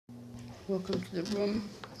Welcome to the room.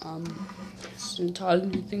 It's an entirely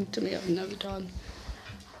new thing to me. I've never done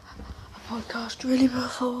a podcast really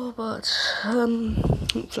before, but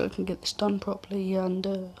hopefully I can get this done properly, and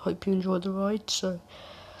hope you enjoy the ride. So,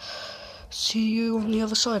 see you on the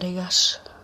other side, I guess.